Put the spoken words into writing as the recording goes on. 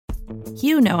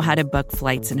You know how to book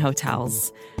flights and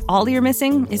hotels. All you're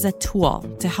missing is a tool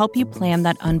to help you plan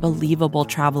that unbelievable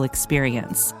travel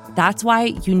experience. That's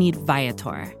why you need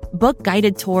Viator. Book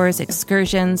guided tours,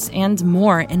 excursions, and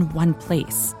more in one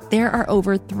place. There are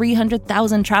over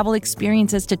 300,000 travel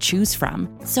experiences to choose from,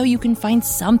 so you can find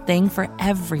something for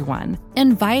everyone.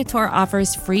 And Viator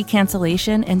offers free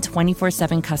cancellation and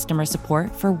 24/7 customer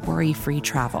support for worry-free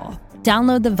travel.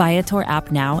 Download the Viator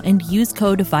app now and use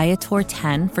code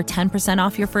Viator10 for 10%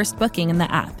 off your first booking in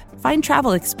the app. Find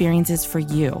travel experiences for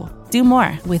you. Do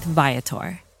more with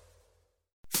Viator.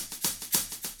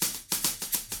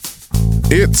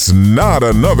 It's not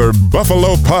another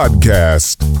Buffalo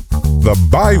podcast. The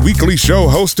bi-weekly show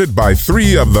hosted by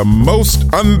three of the most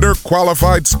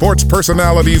underqualified sports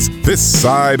personalities this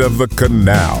side of the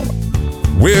canal.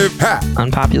 With Pat.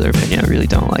 Unpopular opinion, I really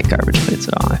don't like garbage plates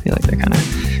at all. I feel like they're kind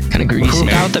of greasy.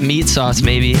 Without the meat sauce,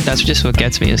 maybe. That's just what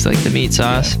gets me, is like the meat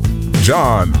sauce.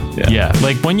 John. Yeah,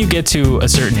 like when you get to a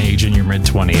certain age in your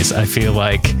mid-20s, I feel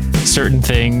like certain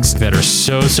things that are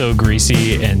so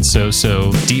greasy and so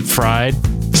deep fried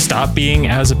stop being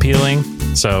as appealing.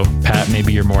 So, Pat,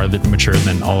 maybe you're more mature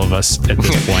than all of us at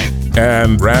this point.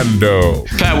 And Brando.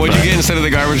 Pat, what'd you get instead of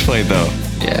the garbage plate, though?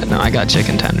 Yeah, no, I got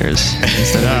chicken tenders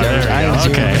instead of the garbage. I have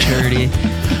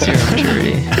zero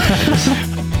maturity.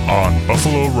 On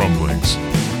Buffalo Rumblings.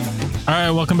 All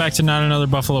right, welcome back to Not Another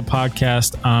Buffalo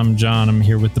Podcast. I'm John. I'm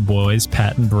here with the boys,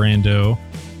 Pat and Brando,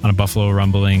 on a Buffalo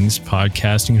Rumblings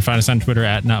podcast. You can find us on Twitter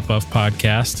at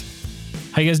NotBuffPodcast.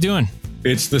 How you guys doing?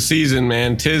 It's the season,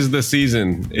 man. 'Tis the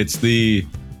season. It's the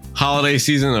holiday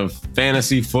season of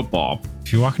fantasy football.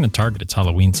 If you walk into Target, it's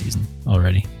Halloween season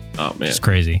already. Oh, man. It's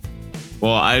crazy.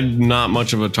 Well, I'm not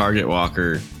much of a Target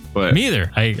walker, but... Me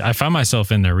either. I found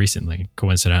myself in there recently,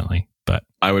 coincidentally, but...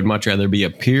 I would much rather be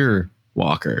a pier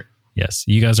walker. Yes,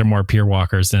 you guys are more pier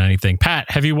walkers than anything.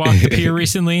 Pat, have you walked the pier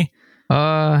recently?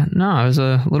 No, it was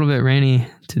a little bit rainy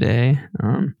today.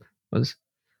 Was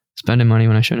spending money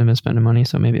when I shouldn't have been spending money,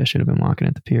 so maybe I should have been walking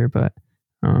at the pier, but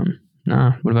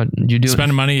nah. What about you?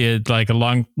 Spending money at like a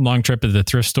long trip at the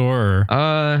thrift store, or?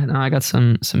 No, I got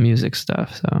some music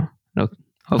stuff, so it'll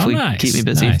hopefully keep me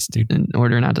busy in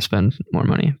order not to spend more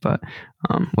money. But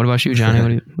what about you, Johnny?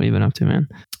 What have you been up to, man?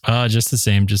 Just the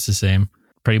same.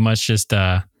 Pretty much just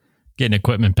getting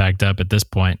equipment packed up at this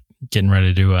point, getting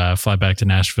ready to fly back to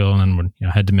Nashville, and then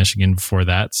head to Michigan before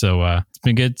that. So it's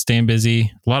been good, staying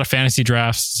busy. A lot of fantasy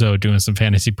drafts, so doing some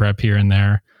fantasy prep here and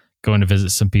there, going to visit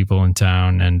some people in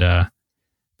town. And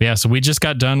yeah, so we just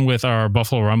got done with our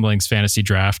Buffalo Rumblings fantasy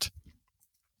draft.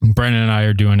 Brandon and I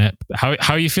are doing it. How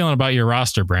are you feeling about your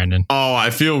roster, Brandon? Oh, I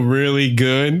feel really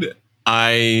good.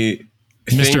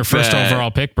 Mr. First overall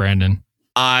pick, Brandon.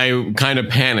 I kind of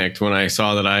panicked when I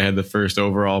saw that I had the first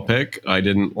overall pick. I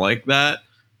didn't like that.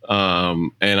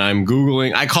 And I'm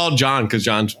Googling. I called John because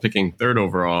John's picking third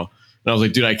overall. And I was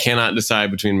like, dude, I cannot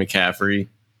decide between McCaffrey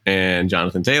and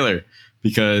Jonathan Taylor,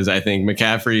 because I think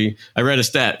McCaffrey, I read a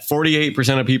stat,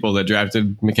 48% of people that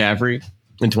drafted McCaffrey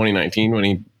in 2019 when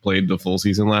he played the full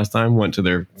season last time went to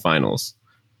their finals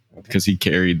because he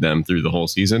carried them through the whole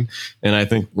season. And I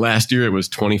think last year it was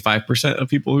 25% of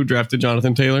people who drafted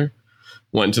Jonathan Taylor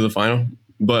went to the final.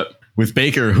 But with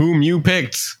Baker, whom you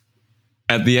picked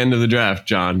at the end of the draft,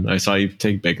 John, I saw you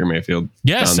take Baker Mayfield.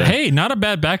 Yes. Hey, not a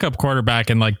bad backup quarterback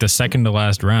in like the second to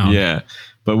last round. Yeah.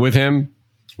 But with him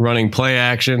running play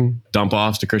action, dump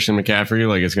offs to Christian McCaffrey,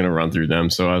 like it's going to run through them.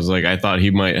 So I was like, I thought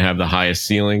he might have the highest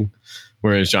ceiling,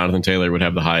 whereas Jonathan Taylor would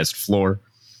have the highest floor.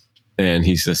 And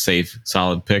he's a safe,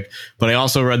 solid pick. But I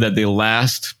also read that the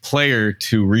last player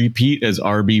to repeat as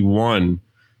RB1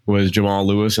 was Jamal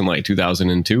Lewis in like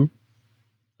 2002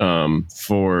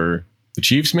 for the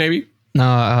Chiefs, maybe?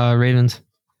 No, Ravens.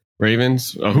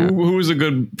 Who was a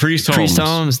good Priest Holmes? Priest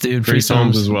Holmes, dude. Priest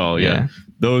Holmes as well, yeah.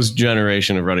 Those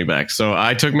generation of running backs. So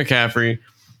I took McCaffrey,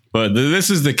 but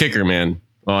this is the kicker, man.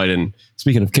 Oh, I didn't.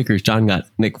 Speaking of kickers, John got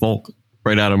Nick Folk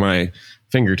right out of my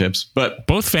fingertips. But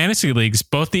both fantasy leagues,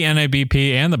 both the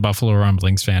NABP and the Buffalo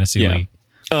Rumblings fantasy league.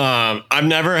 I've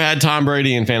never had Tom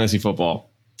Brady in fantasy football.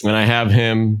 And I have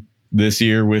him this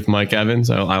year with Mike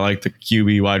Evans. I like the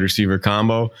QB wide receiver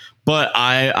combo, but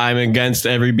I'm against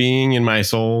every being in my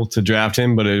soul to draft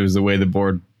him. But it was the way the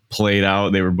board played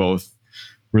out. They were both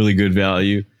really good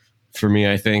value for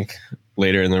me, I think,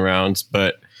 later in the rounds.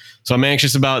 But so I'm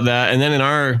anxious about that. And then in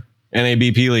our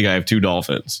NABP league, I have two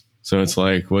Dolphins. So it's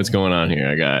like, what's going on here?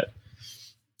 I got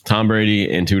Tom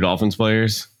Brady and two Dolphins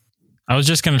players. I was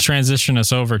just going to transition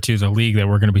us over to the league that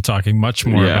we're going to be talking much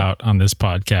more about on this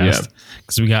podcast,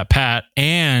 because we got Pat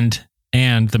and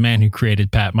the man who created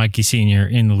Pat, Mikey Sr.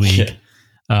 in the league.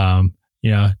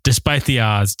 despite the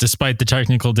odds, despite the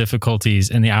technical difficulties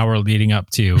in the hour leading up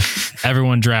to,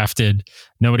 everyone drafted.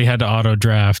 Nobody had to auto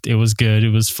draft. It was good. It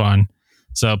was fun.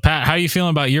 So Pat, how are you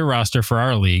feeling about your roster for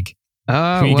our league?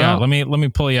 Who you got? Let me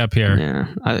pull you up here.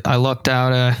 Yeah, I lucked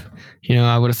out.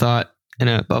 I would have thought in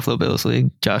a Buffalo Bills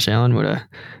league, Josh Allen would have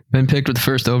been picked with the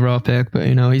first overall pick, but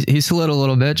he slid a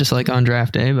little bit just like on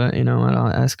draft day. But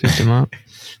I scooped him up.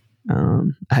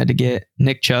 I had to get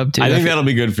Nick Chubb too. I think that'll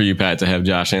be good for you, Pat, to have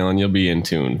Josh Allen. You'll be in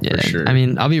tune for sure. I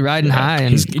mean, I'll be riding high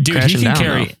and he can down,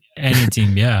 carry though. any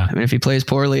team. Yeah. I mean, if he plays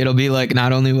poorly, it'll be like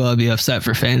not only will I be upset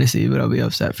for fantasy, but I'll be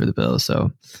upset for the Bills.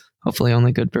 So hopefully,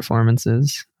 only good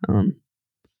performances.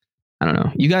 I don't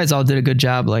know. You guys all did a good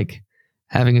job, like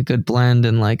having a good blend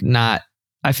and like not.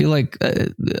 I feel like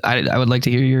I would like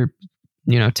to hear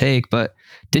your take, but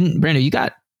Brandon, you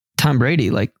got Tom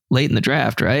Brady like late in the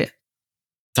draft, right?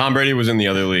 Tom Brady was in the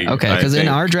other league. Okay, because in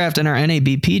our draft, in our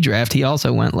NABP draft, he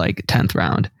also went like 10th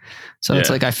round. So it's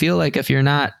like, I feel like if you're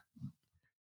not,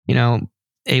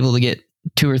 able to get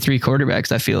 2 or 3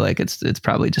 quarterbacks, I feel like it's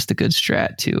probably just a good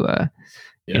strat to,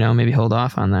 maybe hold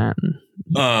off on that.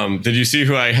 Did you see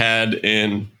who I had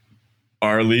in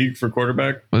our league for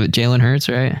quarterback? Was it Jalen Hurts,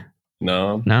 right?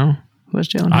 No. Who was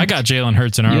Jalen Hurts? I got Jalen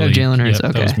Hurts in our league. You have Jalen Hurts,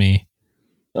 okay. That was me.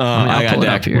 I got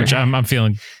Dak, which I'm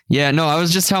feeling. Yeah, no, I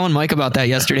was just telling Mike about that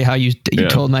yesterday, how you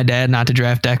told my dad not to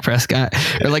draft Dak Prescott.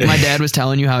 Or like my dad was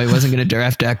telling you how he wasn't going to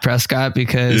draft Dak Prescott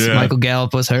because Michael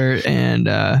Gallup was hurt and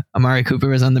Amari Cooper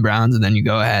was on the Browns, and then you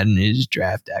go ahead and you just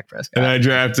draft Dak Prescott. And I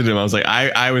drafted him. I was like,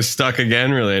 I was stuck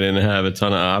again, really. I didn't have a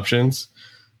ton of options.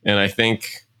 And I think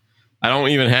I don't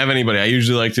even have anybody. I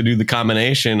usually like to do the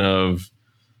combination of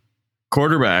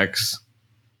quarterbacks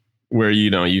where,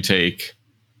 you take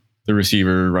the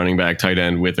receiver, running back, tight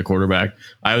end with the quarterback.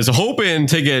 I was hoping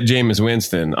to get Jameis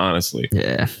Winston, honestly.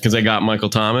 Yeah. Because I got Michael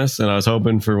Thomas and I was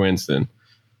hoping for Winston.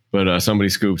 But somebody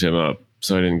scooped him up,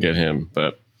 so I didn't get him.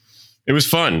 But it was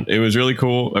fun. It was really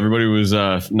cool. Everybody was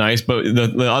nice. But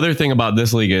the other thing about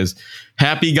this league is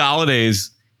Happy Galladay's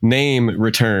name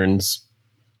returns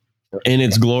in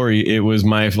its glory. It was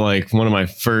one of my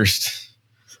first,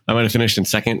 I might have finished in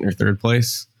second or third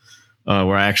place.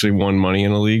 Where I actually won money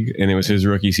in a league, and it was his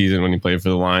rookie season when he played for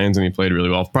the Lions, and he played really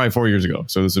well, probably 4 years ago.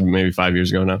 So this is maybe 5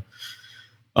 years ago now.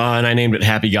 And I named it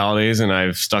Happy Galladay's, and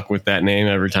I've stuck with that name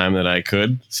every time that I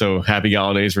could. So Happy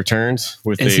Galladay's returns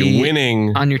with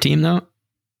winning on your team though.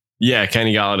 Yeah,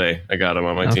 Kenny Galladay. I got him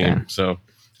on my team. So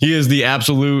he is the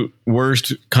absolute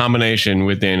worst combination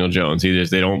with Daniel Jones.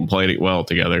 They don't play well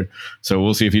together. So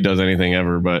we'll see if he does anything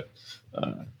ever. But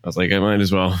I was like, I might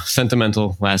as well.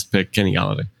 Sentimental last pick, Kenny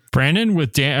Galladay. Brandon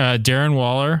with Darren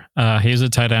Waller. He's a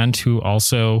tight end who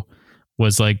also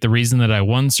was like the reason that I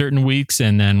won certain weeks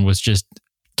and then was just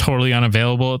totally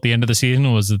unavailable at the end of the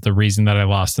season. Was the reason that I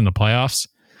lost in the playoffs.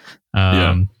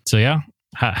 So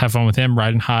have fun with him,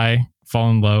 riding high,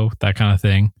 falling low, that kind of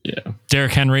thing. Yeah.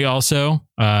 Derrick Henry also.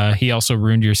 He also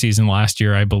ruined your season last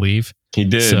year, I believe. He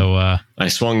did. So I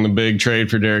swung the big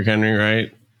trade for Derrick Henry,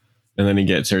 right? And then he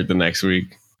gets hurt the next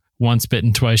week. Once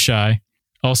bitten, twice shy.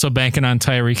 Also banking on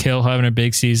Tyreek Hill having a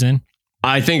big season.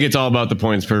 I think it's all about the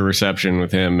points per reception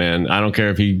with him, man. I don't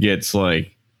care if he gets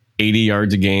like 80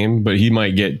 yards a game, but he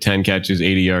might get 10 catches,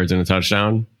 80 yards and a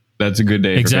touchdown. That's a good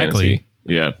day for fantasy.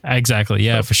 Yeah. Exactly.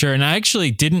 Yeah, for sure. And I actually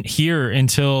didn't hear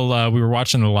until we were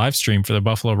watching the live stream for the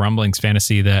Buffalo Rumblings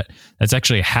fantasy that's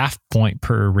actually a half point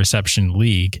per reception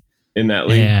league. In that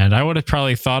league. And I would have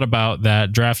probably thought about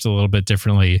that draft a little bit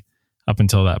differently up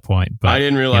until that point. But I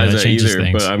didn't realize that either,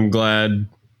 things. but I'm glad.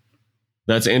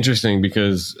 That's interesting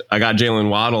because I got Jalen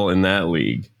Waddle in that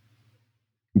league,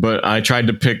 but I tried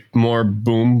to pick more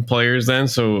boom players then.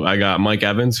 So I got Mike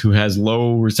Evans, who has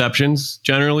low receptions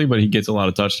generally, but he gets a lot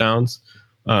of touchdowns.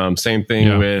 Same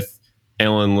thing with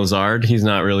Alan Lazard. He's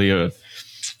not really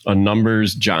a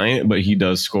numbers giant, but he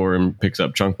does score and picks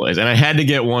up chunk plays. And I had to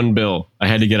get one bill. I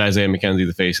had to get Isaiah McKenzie,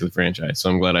 the face of the franchise. So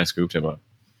I'm glad I scooped him up.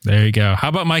 There you go. How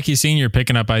about Mikey Sr.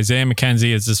 picking up Isaiah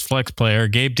McKenzie as his flex player,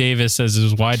 Gabe Davis as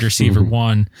his wide receiver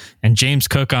one, and James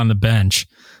Cook on the bench?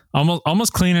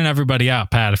 Almost cleaning everybody out,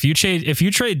 Pat. If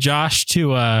you trade Josh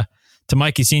to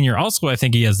Mikey Sr., also I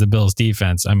think he has the Bills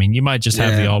defense. I mean, you might just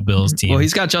have the all Bills team. Well,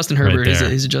 he's got Justin Herbert.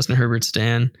 Right, he's a Justin Herbert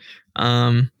stan.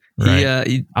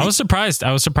 Right. I was surprised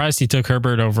he took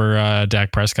Herbert over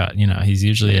Dak Prescott. He's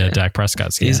usually a Dak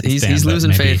Prescott stan. He's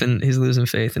losing faith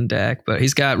in Dak, but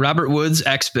he's got Robert Woods,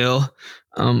 ex-Bill,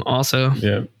 also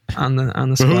on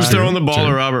the squad. But who's throwing the ball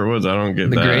to Robert Woods? I don't get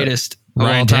the that. greatest of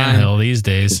Ryan all time. Tannehill these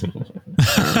days.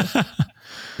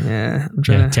 I'm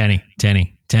trying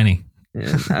Tenny.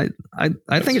 Yeah,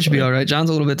 I think it should be all right. John's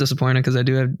a little bit disappointed because I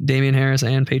do have Damian Harris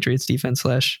and Patriots defense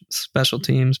 / special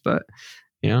teams, but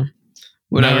whatever.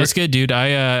 No, that's good, dude.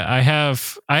 I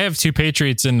have 2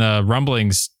 Patriots in the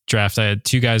Rumblings draft. I had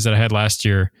 2 guys that I had last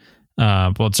year.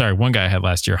 One guy I had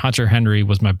last year. Hunter Henry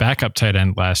was my backup tight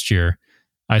end last year.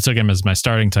 I took him as my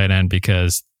starting tight end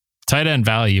because tight end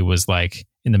value was like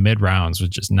in the mid rounds, was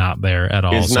just not there at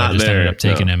all. It's so not I just there, ended up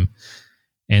taking him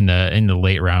in the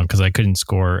late round because I couldn't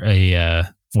score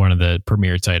one of the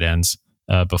premier tight ends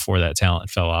before that talent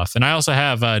fell off. And I also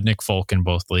have Nick Folk in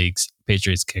both leagues,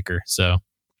 Patriots kicker. So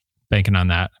banking on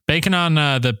that. Banking on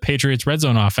the Patriots red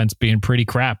zone offense being pretty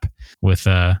crap with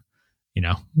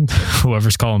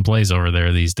whoever's calling plays over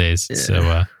there these days. Yeah.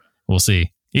 So we'll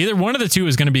see. Either one of the two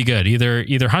is going to be good.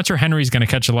 Either Hunter Henry's going to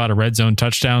catch a lot of red zone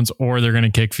touchdowns or they're going to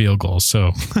kick field goals.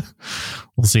 So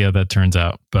we'll see how that turns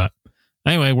out. But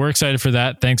anyway, we're excited for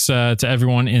that. Thanks to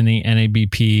everyone in the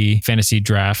NABP fantasy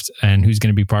draft and who's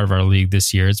going to be part of our league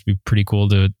this year. It's be pretty cool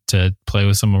to play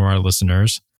with some of our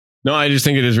listeners. No, I just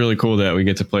think it is really cool that we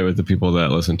get to play with the people that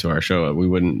listen to our show. We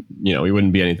wouldn't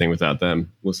be anything without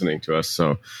them listening to us.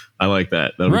 So I like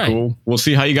that. That'll be cool. We'll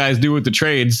see how you guys do with the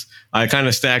trades. I kind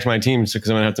of stacked my teams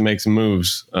because I'm going to have to make some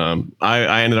moves.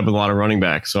 I ended up with a lot of running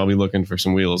backs, so I'll be looking for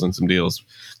some wheels and some deals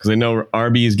because I know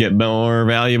RBs get more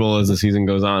valuable as the season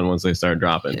goes on once they start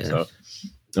dropping. Yeah.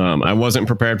 So I wasn't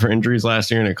prepared for injuries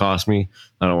last year and it cost me.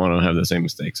 I don't want to have the same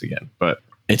mistakes again, but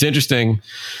it's interesting.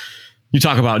 You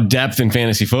talk about depth in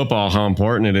fantasy football, how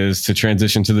important it is to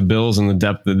transition to the Bills and the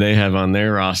depth that they have on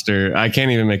their roster. I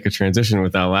can't even make a transition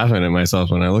without laughing at myself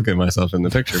when I look at myself in the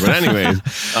picture. But anyways,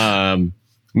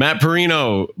 Matt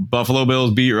Perino, Buffalo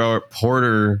Bills beat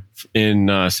reporter in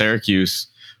Syracuse,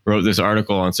 wrote this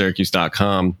article on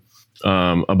Syracuse.com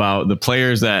about the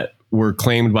players that were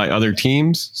claimed by other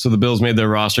teams. So the Bills made their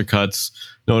roster cuts.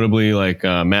 Notably, like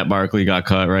Matt Barkley got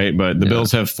cut, right? But the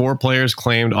Bills have 4 players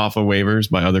claimed off of waivers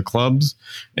by other clubs,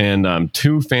 and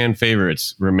 2 fan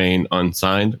favorites remain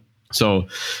unsigned. So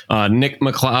Nick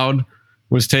McLeod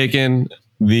was taken.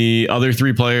 The other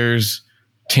 3 players,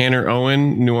 Tanner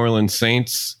Owen, New Orleans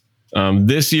Saints.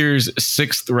 This year's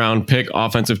 6th round pick,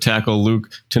 offensive tackle Luke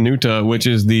Tenuta, which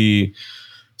is the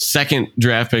 2nd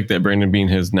draft pick that Brandon Beane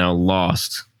has now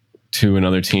lost to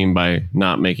another team by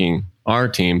not making our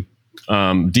team.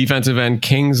 Defensive end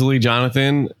Kingsley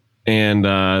Jonathan, and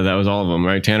that was all of them,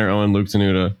 right? Tanner Owen, Luke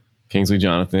Tenuta, Kingsley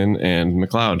Jonathan, and Nick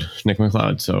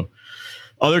McLeod. So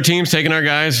other teams taking our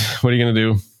guys. What are you going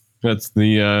to do? That's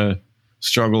the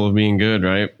struggle of being good,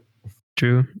 right?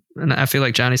 True. And I feel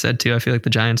like Johnny said too, I feel like the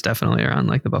Giants definitely are on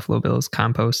like the Buffalo Bills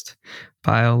compost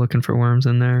pile looking for worms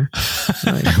in there.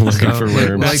 Looking for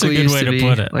worms. That's a good way to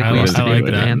put it. Like we used to be with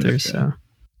the Panthers. So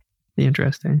be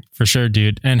interesting. For sure,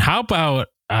 dude. And how about,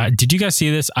 did you guys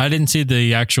see this? I didn't see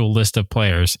the actual list of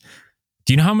players.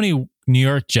 Do you know how many New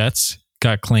York Jets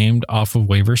got claimed off of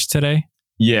waivers today?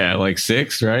 Yeah, like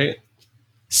 6, right?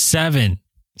 7.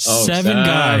 Oh, 7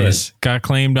 guys got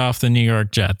claimed off the New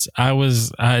York Jets.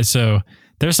 So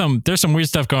there's some weird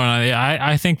stuff going on.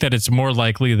 I think that it's more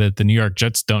likely that the New York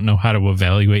Jets don't know how to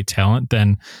evaluate talent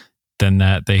than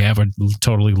that they have a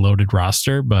totally loaded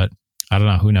roster. But I don't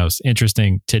know. Who knows?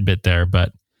 Interesting tidbit there.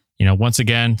 But once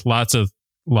again, lots of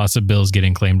Bills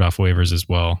getting claimed off waivers as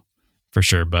well, for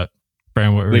sure. But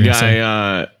Brian, what were you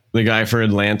saying? The guy for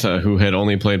Atlanta who had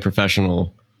only played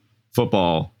professional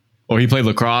football, or he played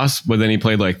lacrosse, but then he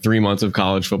played like 3 months of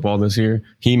college football this year.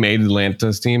 He made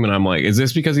Atlanta's team, and I'm like, is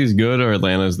this because he's good or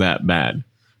Atlanta's that bad?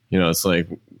 It's like,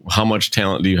 how much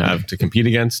talent do you have to compete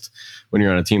against when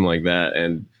you're on a team like that?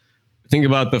 And think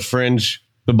about the fringe.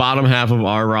 The bottom half of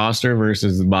our roster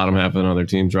versus the bottom half of another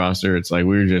team's roster. It's like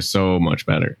we're just so much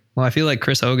better. Well, I feel like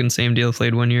Chris Hogan, same deal,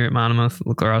 played 1 year at Monmouth,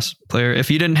 lacrosse player. If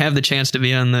you didn't have the chance to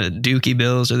be on the Dookie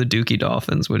Bills or the Dookie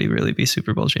Dolphins, would he really be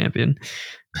Super Bowl champion?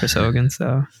 Chris Hogan.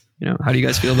 So, how do you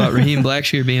guys feel about Raheem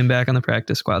Blackshear being back on the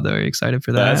practice squad, though? Are you excited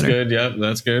for that? That's good. Yep,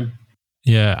 that's good.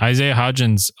 Yeah, Isaiah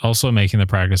Hodgins also making the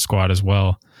practice squad as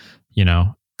well.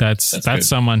 That's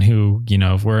someone who,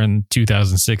 if we're in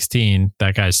 2016,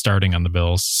 that guy's starting on the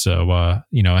Bills. So,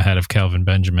 ahead of Kelvin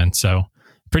Benjamin. So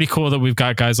pretty cool that we've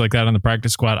got guys like that on the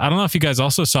practice squad. I don't know if you guys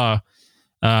also saw,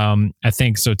 I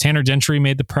think so. Tanner Gentry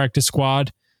made the practice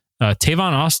squad.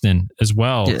 Tavon Austin as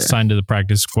well signed to the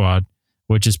practice squad,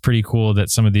 which is pretty cool that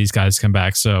some of these guys come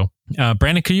back. So,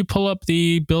 Brandon, could you pull up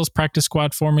the Bills practice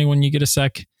squad for me when you get a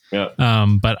sec? Yeah.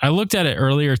 But I looked at it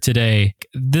earlier today.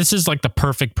 This is like the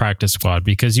perfect practice squad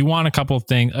because you want a couple of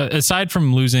things aside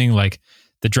from losing like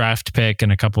the draft pick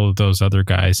and a couple of those other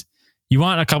guys. You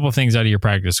want a couple of things out of your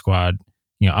practice squad.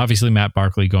 Obviously Matt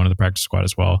Barkley going to the practice squad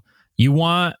as well. You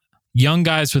want young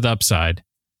guys with upside.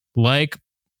 like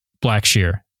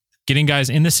Blackshear, getting guys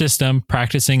in the system,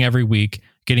 practicing every week,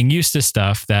 getting used to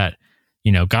stuff that,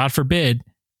 God forbid,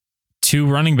 2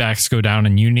 running backs go down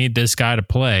and you need this guy to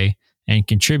play and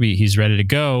contribute. He's ready to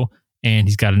go and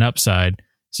he's got an upside.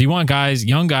 So you want guys,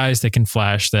 young guys that can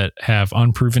flash, that have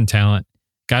unproven talent,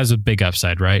 guys with big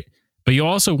upside, right? But you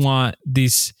also want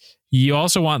these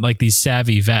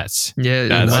savvy vets. Yeah,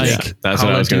 that's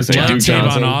what I was going to say. Duke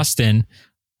Johnson. Austin,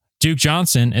 Duke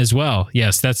Johnson as well.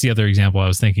 Yes, that's the other example I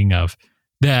was thinking of.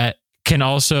 That can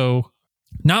also,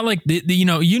 not like you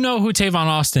know who Tavon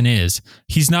Austin is.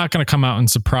 He's not going to come out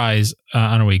and surprise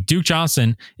on a week. Duke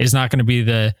Johnson is not going to be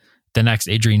the next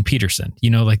Adrian Peterson.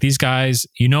 Like these guys,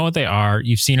 what they are.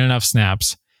 You've seen enough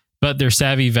snaps, but they're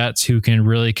savvy vets who can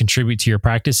really contribute to your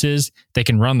practices. They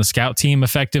can run the scout team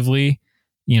effectively.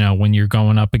 When you're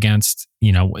going up against,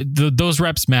 those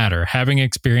reps matter. Having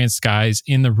experienced guys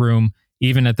in the room,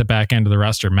 even at the back end of the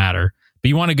roster, matter. But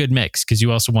you want a good mix because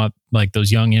you also want like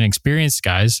those young, inexperienced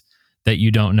guys that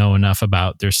you don't know enough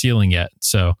about their ceiling yet.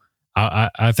 So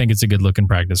I think it's a good looking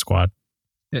practice squad.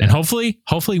 Yeah. And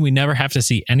hopefully we never have to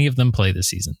see any of them play this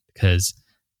season because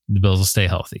the Bills will stay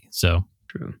healthy. So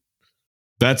true.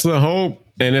 That's the hope.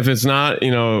 And if it's not,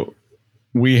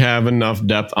 we have enough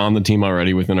depth on the team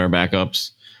already within our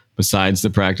backups besides the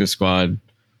practice squad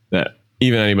that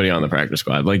even anybody on the practice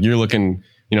squad, like you're looking,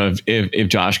 if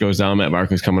Josh goes down, Matt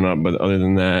Barkley's coming up. But other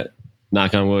than that,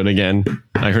 knock on wood again.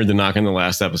 I heard the knock in the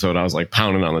last episode. I was like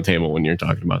pounding on the table when you're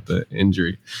talking about the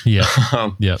injury. Yeah.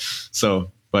 Yep.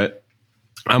 So, but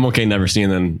I'm okay never seeing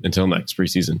them until next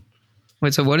preseason.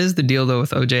 Wait, so what is the deal though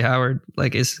with OJ Howard?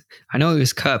 Like, I know he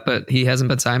was cut, but he hasn't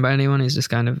been signed by anyone. He's just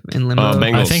kind of in limbo.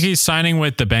 I think he's signing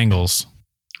with the Bengals.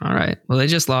 All right. Well, they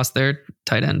just lost their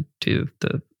tight end to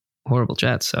the horrible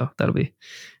Jets, so that'll be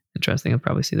interesting. I'll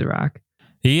probably see The Rock.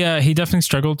 He definitely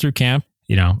struggled through camp.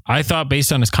 I thought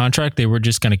based on his contract, they were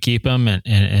just going to keep him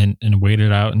and wait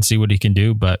it out and see what he can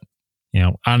do. But,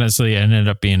 honestly, it ended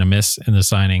up being a miss in the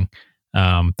signing.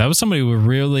 That was somebody we were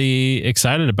really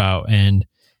excited about. And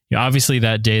obviously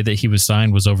that day that he was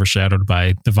signed was overshadowed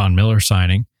by the Von Miller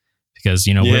signing because,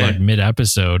 we're like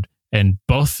mid-episode and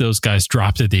both those guys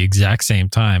dropped at the exact same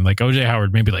time. Like OJ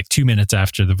Howard, maybe like 2 minutes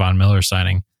after the Von Miller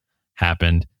signing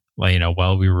happened,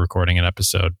 while we were recording an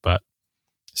episode. But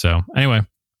so anyway,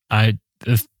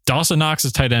 Dawson Knox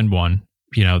is tight end 1.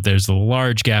 There's a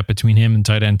large gap between him and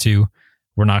tight end 2.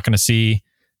 We're not going to see,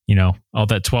 all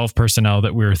that 12 personnel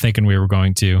that we were thinking we were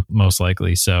going to, most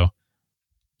likely. So,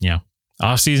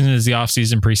 off season is the off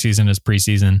season, preseason is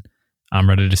preseason. I'm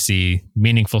ready to see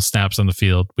meaningful snaps on the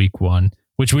field week 1,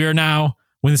 which we are now,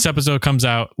 when this episode comes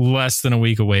out, less than a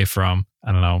week away from.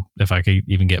 I don't know if I could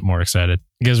even get more excited.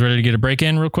 You guys ready to get a break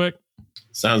in real quick?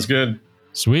 Sounds good.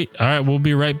 Sweet. All right, we'll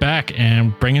be right back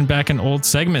and bringing back an old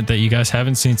segment that you guys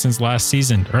haven't seen since last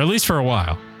season, or at least for a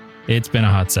while. It's been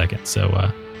a hot second,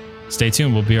 so stay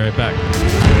tuned. We'll be right back.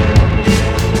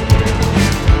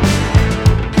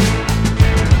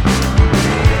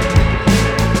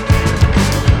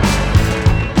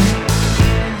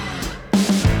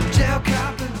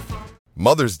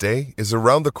 Mother's Day is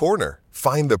around the corner.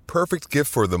 Find the perfect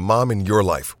gift for the mom in your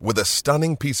life with a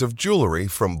stunning piece of jewelry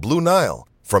from Blue Nile.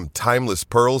 From timeless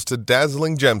pearls to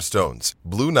dazzling gemstones,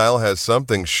 Blue Nile has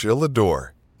something she'll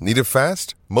adore. Need it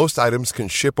fast? Most items can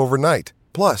ship overnight.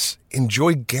 Plus,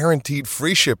 enjoy guaranteed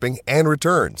free shipping and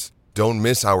returns. Don't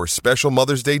miss our special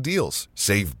Mother's Day deals.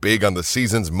 Save big on the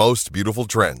season's most beautiful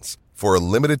trends. For a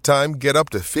limited time, get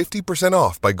up to 50%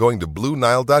 off by going to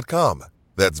BlueNile.com.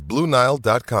 That's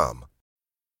BlueNile.com.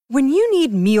 When you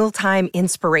need mealtime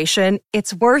inspiration,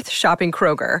 it's worth shopping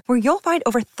Kroger, where you'll find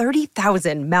over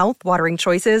 30,000 mouth-watering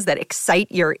choices that excite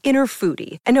your inner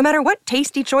foodie. And no matter what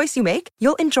tasty choice you make,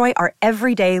 you'll enjoy our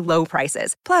everyday low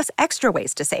prices, plus extra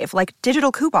ways to save, like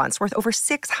digital coupons worth over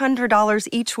 $600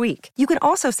 each week. You can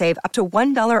also save up to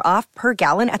 $1 off per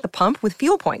gallon at the pump with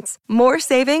fuel points. More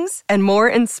savings and more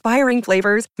inspiring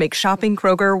flavors make shopping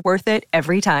Kroger worth it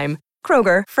every time.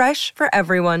 Kroger, fresh for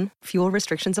everyone. Fuel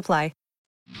restrictions apply.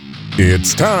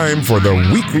 It's time for the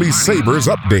Weekly Sabres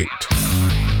Update.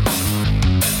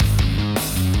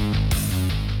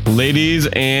 Ladies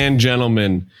and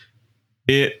gentlemen,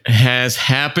 it has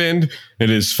happened. It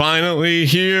is finally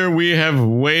here. We have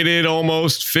waited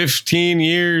almost 15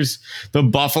 years. The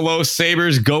Buffalo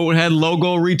Sabres goat head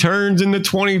logo returns in the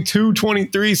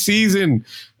 22-23 season.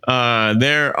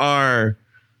 There are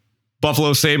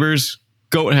Buffalo Sabres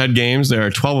goat head games. There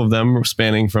are 12 of them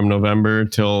spanning from November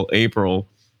till April.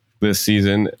 this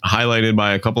season, highlighted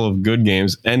by a couple of good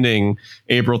games, ending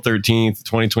April 13th,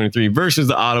 2023 versus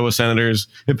the Ottawa Senators.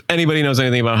 If anybody knows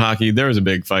anything about hockey, there was a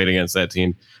big fight against that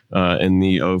team in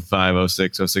the 05,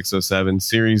 06, 06, 07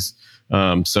 series.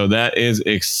 So that is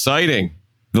exciting.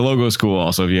 The logo is cool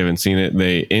also. If you haven't seen it,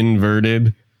 they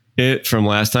inverted it from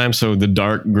last time. So the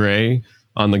dark gray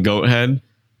on the goat head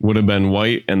would have been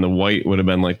white, and the white would have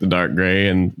been like the dark gray,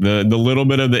 and the little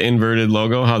bit of the inverted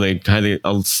logo, how they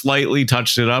slightly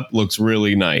touched it up, looks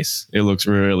really nice. It looks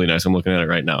really nice. I'm looking at it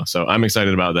right now, so I'm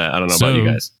excited about that. I don't know about you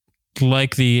guys.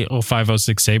 Like the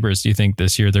 0506 Sabres, do you think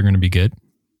this year they're going to be good?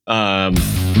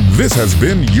 This has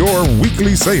been your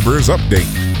weekly Sabres update.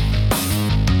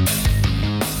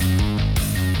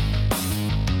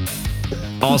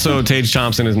 Also, Tage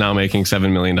Thompson is now making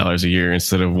 $7 million a year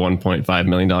instead of $1.5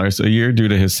 million a year due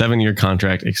to his 7-year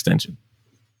contract extension.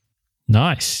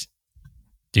 Nice.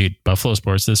 Dude, Buffalo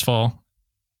Sports this fall.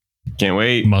 Can't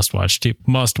wait. Must watch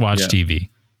TV.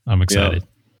 I'm excited.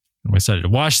 I'm excited to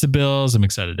watch the Bills. I'm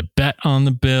excited to bet on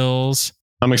the Bills.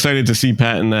 I'm excited to see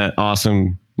Pat in that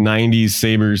awesome 90s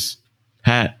Sabres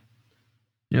hat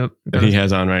that he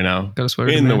has on right now. Got a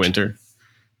sweater in the winter.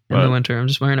 In the winter. I'm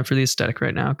just wearing it for the aesthetic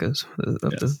right now because of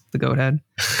the goat head.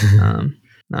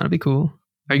 That'll be cool.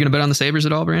 Are you going to bet on the Sabres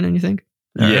at all, Brandon, you think?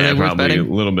 Yeah, probably a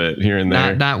little bit here and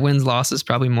there. Not wins, losses,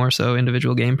 probably more so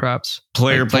individual game props.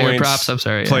 Player props, I'm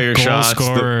sorry. Player shots,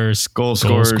 scorers, goal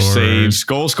scorers, saves.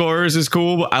 Goal scorers is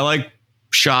cool, but I like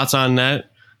shots on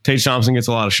net. Tage Thompson gets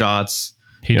a lot of shots.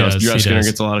 He does. Skinner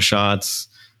gets a lot of shots.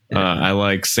 I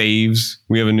like saves.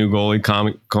 We have a new goalie,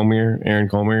 Aaron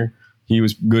Colmier. He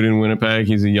was good in Winnipeg.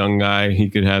 He's a young guy. He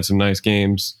could have some nice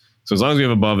games. So as long as we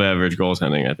have above average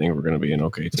goaltending, I think we're going to be an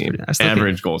okay team.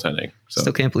 Average goaltending. So.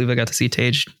 Still can't believe I got to see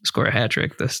Tage score a hat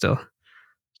trick. That's still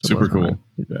super cool.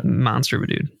 Monster of a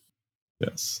dude.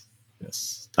 Yes.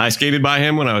 I skated by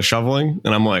him when I was shoveling,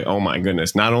 and I'm like, oh my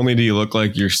goodness. Not only do you look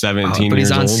like you're 17 years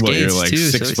old, but you're like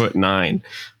 6'9"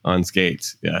 on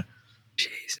skates. Yeah.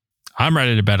 Jeez. I'm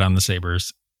ready to bet on the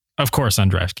Sabres. Of course,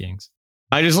 on DraftKings.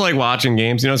 I just like watching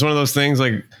games. It's one of those things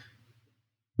like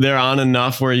they're on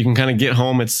enough where you can kind of get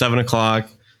home at 7:00.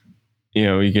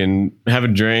 You can have a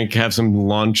drink, have some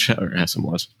lunch.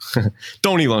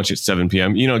 Don't eat lunch at 7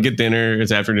 p.m. Get dinner.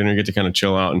 It's after dinner. Get to kind of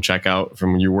chill out and check out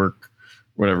from your work,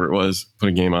 whatever it was, put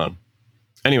a game on.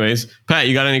 Anyways, Pat,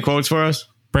 you got any quotes for us?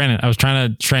 Brandon, I was trying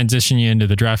to transition you into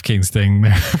the DraftKings thing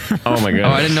there. Oh my God. Oh,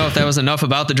 I didn't know if that was enough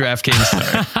about the DraftKings.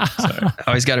 Sorry.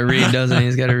 Oh, he's got to read, doesn't he?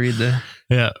 He's got to read the...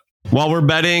 Yeah. While we're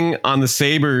betting on the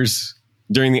Sabres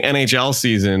during the NHL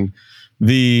season,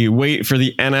 the wait for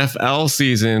the NFL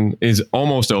season is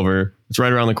almost over. It's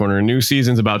right around the corner. A new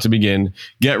season's about to begin.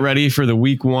 Get ready for the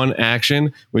week 1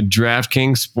 action with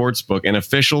DraftKings Sportsbook, an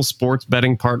official sports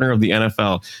betting partner of the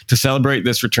NFL. To celebrate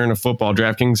this return of football,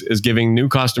 DraftKings is giving new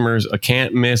customers a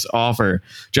can't miss offer.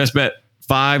 Just bet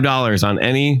 $5 on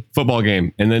any football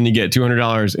game, and then you get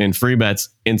 $200 in free bets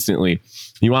instantly.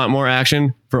 You want more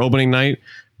action for opening night?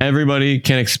 Everybody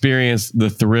can experience the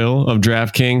thrill of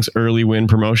DraftKings early win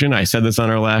promotion. I said this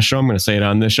on our last show. I'm going to say it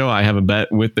on this show. I have a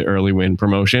bet with the early win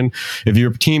promotion. If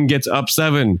your team gets up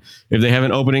 7, if they have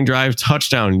an opening drive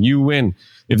touchdown, you win.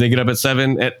 If they get up at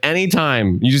 7 at any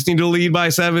time, you just need to lead by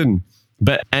 7.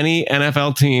 Bet any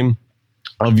NFL team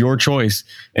of your choice.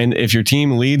 And if your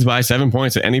team leads by 7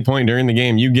 points at any point during the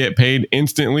game, you get paid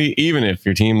instantly, even if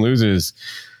your team loses.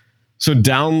 So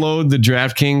download the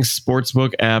DraftKings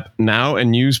Sportsbook app now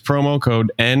and use promo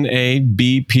code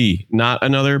NABP, not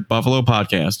another Buffalo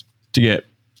podcast, to get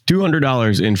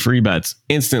 $200 in free bets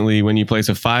instantly when you place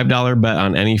a $5 bet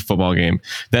on any football game.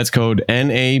 That's code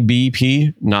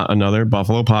NABP, not another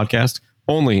Buffalo podcast,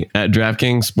 only at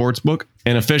DraftKings Sportsbook,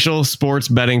 an official sports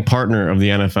betting partner of the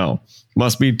NFL.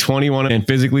 Must be 21 and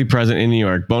physically present in New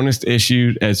York. Bonus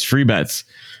issued as free bets.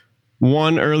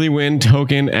 1 early win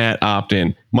token at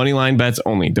opt-in. Moneyline bets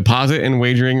only. Deposit and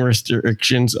wagering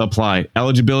restrictions apply.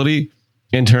 Eligibility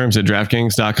and terms at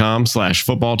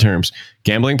DraftKings.com/football terms.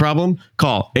 Gambling problem?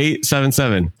 Call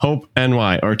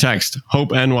 877-HOPE-NY or text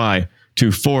HOPE-NY to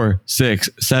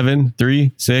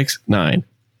 467-369.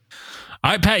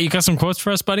 All right, Pat, you got some quotes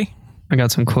for us, buddy? I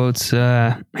got some quotes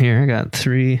here. I got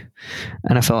 3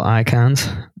 NFL icons.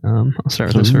 I'll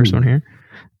start with this first one here.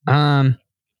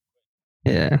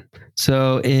 Yeah.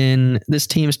 So in this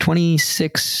team's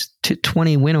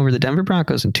 26-20 win over the Denver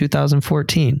Broncos in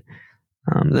 2014,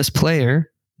 this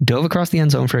player dove across the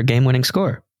end zone for a game-winning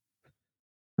score.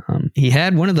 He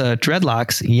had one of the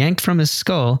dreadlocks yanked from his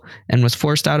skull and was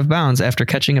forced out of bounds after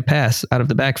catching a pass out of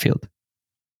the backfield.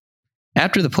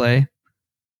 After the play,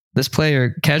 this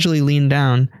player casually leaned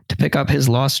down to pick up his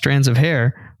lost strands of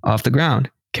hair off the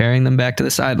ground carrying them back to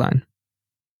the sideline.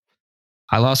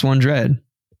 I lost one dread.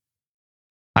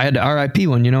 I had to RIP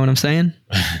one, you know what I'm saying?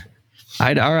 I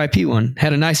had to RIP one.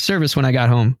 Had a nice service when I got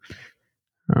home.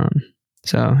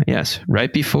 So, yes,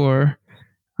 right before.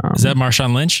 Is that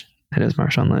Marshawn Lynch? It is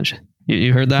Marshawn Lynch.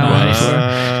 You heard that one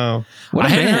before? I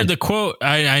hadn't heard the quote.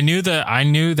 I knew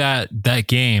that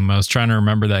game. I was trying to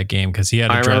remember that game because he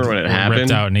had a dread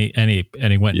ripped out and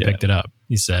he went and picked it up.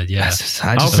 He said, yes.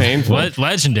 How painful.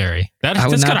 Legendary.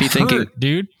 That's gotta hurt, thinking,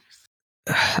 dude.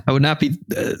 I would not be,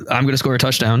 I'm going to score a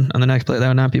touchdown on the next play. That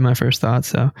would not be my first thought.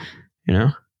 So,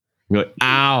 You're like,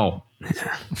 ow.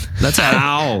 That's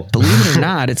ow. Believe it or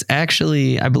not, it's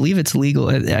actually, I believe it's legal.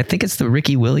 I think it's the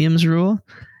Ricky Williams rule.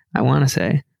 I want to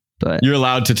say, but you're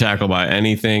allowed to tackle by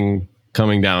anything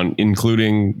coming down,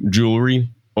 including jewelry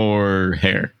or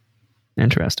hair.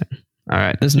 Interesting. All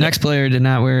right. This next player did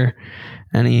not wear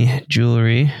any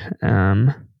jewelry.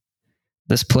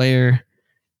 This player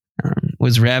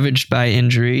was ravaged by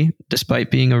injury despite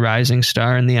being a rising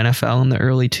star in the NFL in the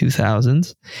early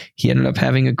 2000s. He ended up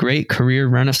having a great career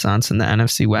renaissance in the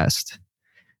NFC West.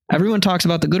 Everyone talks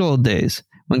about the good old days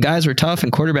when guys were tough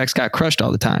and quarterbacks got crushed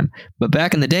all the time. But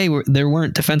back in the day, there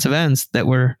weren't defensive ends that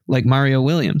were like Mario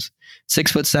Williams,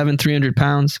 6'7", 300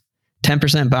 pounds,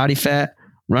 10% body fat,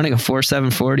 running a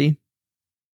 4.7 40.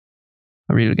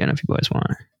 I'll read it again if you boys want.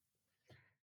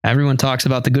 Everyone talks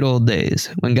about the good old days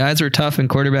when guys were tough and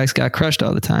quarterbacks got crushed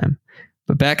all the time.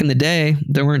 But back in the day,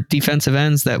 there weren't defensive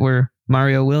ends that were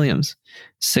Mario Williams,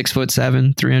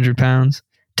 6'7", 300 pounds,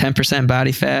 10%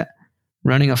 body fat,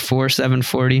 running a 4.7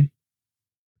 40.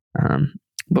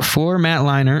 Before Matt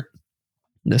Leinart,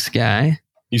 this guy.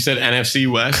 You said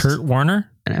NFC West? Kurt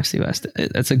Warner? NFC West.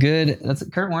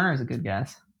 Kurt Warner is a good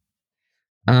guess.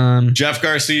 Jeff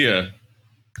Garcia.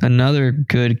 Another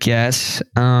good guess.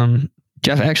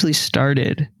 Jeff actually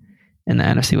started in the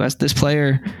NFC West. This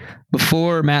player,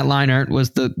 before Matt Leinart,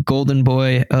 was the golden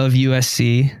boy of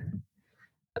USC.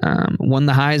 Won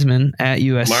the Heisman at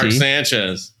USC. Mark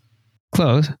Sanchez.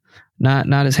 Close.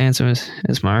 Not as handsome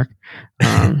as Mark.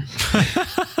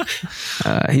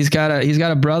 He's got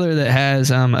a brother that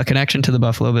has a connection to the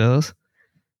Buffalo Bills.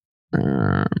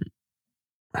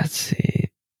 Let's see.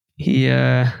 He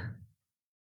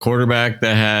quarterback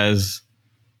that has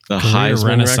the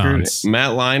Heisman record. Matt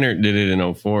Leinart did it in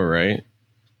 2004, right?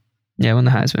 Yeah, won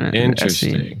the Heisman.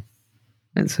 Interesting.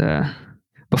 It's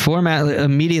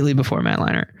immediately before Matt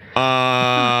Leinart.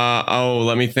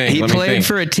 Let me think. He played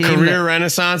for a team. Career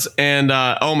renaissance, and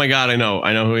oh my God, I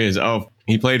know who he is. Oh,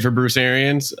 he played for Bruce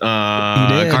Arians.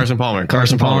 Carson Palmer.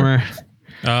 Carson Palmer.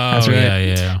 Oh, that's right.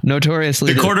 Yeah.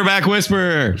 Notoriously the Quarterback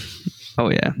Whisperer. Oh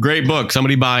yeah, great book.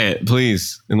 Somebody buy it,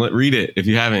 please, and read it if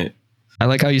you haven't. I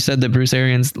like how you said that Bruce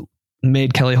Arians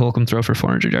made Kelly Holcomb throw for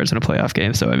 400 yards in a playoff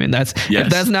game. So I mean, if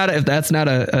that's not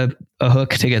a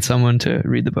hook to get someone to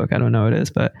read the book, I don't know what it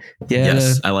is. But yeah,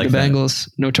 I like the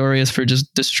Bengals notorious for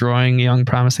just destroying young,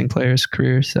 promising players'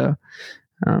 careers. So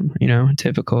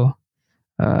typical.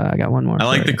 I got one more. I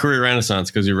like the career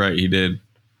renaissance because you're right. He did.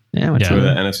 Yeah, for the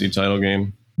NFC title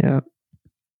game. Yeah.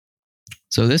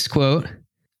 So this quote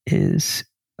is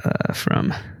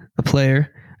from a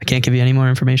player. I can't give you any more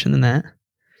information than that.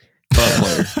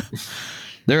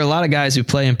 There are a lot of guys who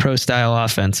play in pro style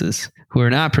offenses who are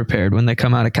not prepared when they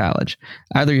come out of college.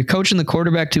 Either you're coaching the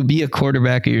quarterback to be a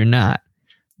quarterback or you're not.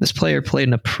 This player played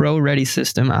in a pro ready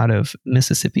system out of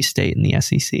Mississippi State in the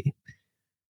SEC.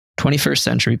 21st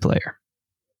century player.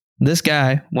 This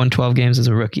guy won 12 games as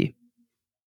a rookie.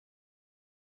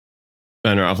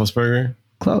 Ben Roethlisberger?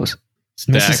 Close.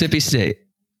 Mississippi State.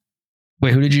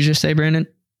 Wait, who did you just say, Brandon?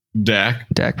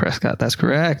 Dak Prescott. That's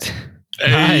correct.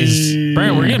 Nice.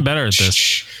 Brandon, we're getting better at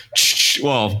this.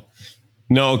 Well,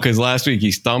 no, because last week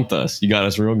he stumped us. You got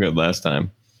us real good last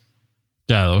time.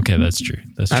 Yeah, okay, that's true.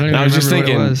 I was just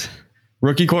thinking,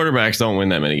 rookie quarterbacks don't win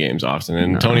that many games often.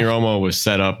 And Tony Romo was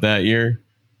set up that year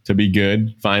to be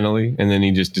good, finally. And then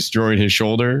he just destroyed his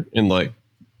shoulder and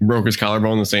broke his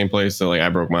collarbone in the same place that I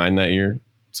broke mine that year.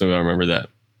 So I remember that.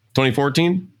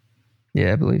 2014?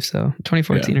 Yeah, I believe so.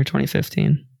 2014 or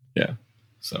 2015. Yeah.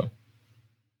 So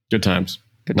good times.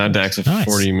 Dak's a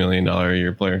 $40 million a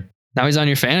year player. Now he's on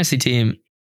your fantasy team.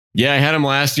 Yeah, I had him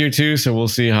last year too. So we'll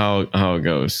see how it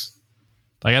goes.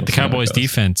 I got the Cowboys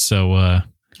defense. So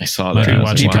I saw that.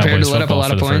 Be prepared to let up a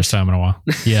lot of points. First time in a while.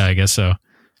 Yeah, I guess so.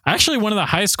 Actually, one of the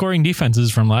highest scoring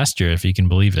defenses from last year, if you can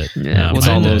believe it. Yeah, with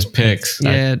all those picks.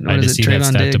 Yeah, I had to see that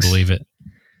stat to believe it.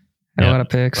 Had a lot of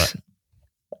picks.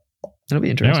 It'll be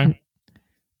interesting. Anyway,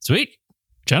 sweet.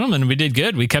 Gentlemen, we did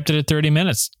good. We kept it at 30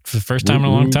 minutes for the first time in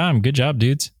a long time. Good job,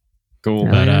 dudes. Cool.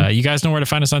 But you guys know where to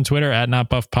find us on Twitter at Nabp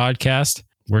Podcast.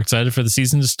 We're excited for the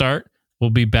season to start. We'll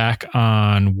be back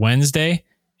on Wednesday,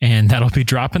 and that'll be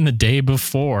dropping the day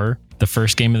before the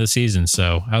first game of the season.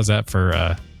 So how's that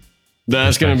for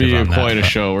that's going to be quite a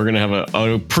show. We're going to have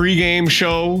a pregame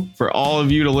show for all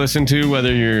of you to listen to,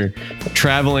 whether you're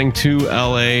traveling to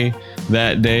LA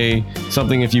that day,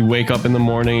 something if you wake up in the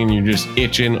morning and you're just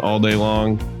itching all day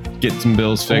long, get some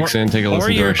Bills fix in, take a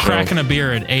listen to our show. Or you're cracking a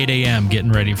beer at 8 a.m.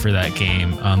 getting ready for that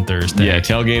game on Thursday. Yeah,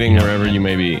 tailgating wherever you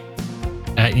may be.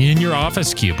 In your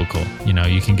office cubicle,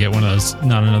 you can get one of those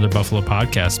Not Another Buffalo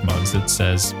Podcast mugs that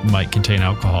says might contain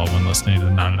alcohol when listening to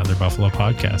the Not Another Buffalo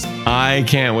Podcast. I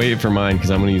can't wait for mine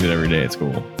because I'm going to use it every day at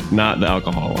school. Not the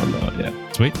alcohol one, though.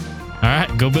 Yeah. Sweet. All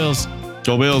right. Go Bills.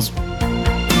 Go Bills.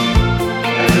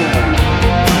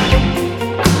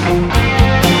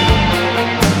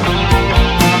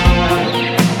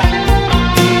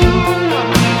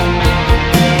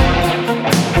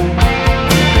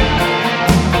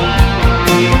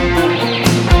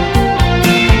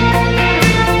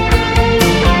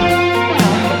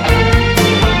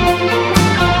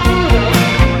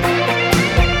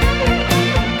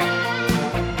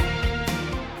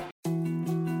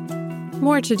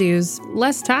 More to-dos,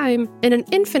 less time, and an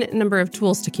infinite number of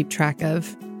tools to keep track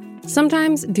of.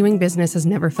 Sometimes doing business has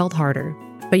never felt harder,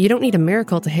 but you don't need a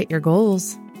miracle to hit your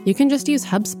goals. You can just use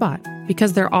HubSpot,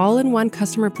 because their all-in-one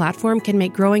customer platform can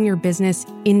make growing your business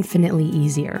infinitely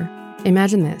easier.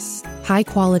 Imagine this: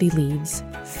 high-quality leads,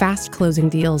 fast closing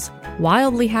deals,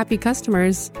 wildly happy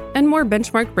customers, and more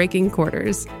benchmark-breaking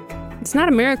quarters. It's not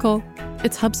a miracle,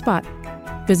 it's HubSpot.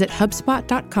 Visit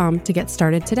HubSpot.com to get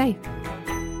started today.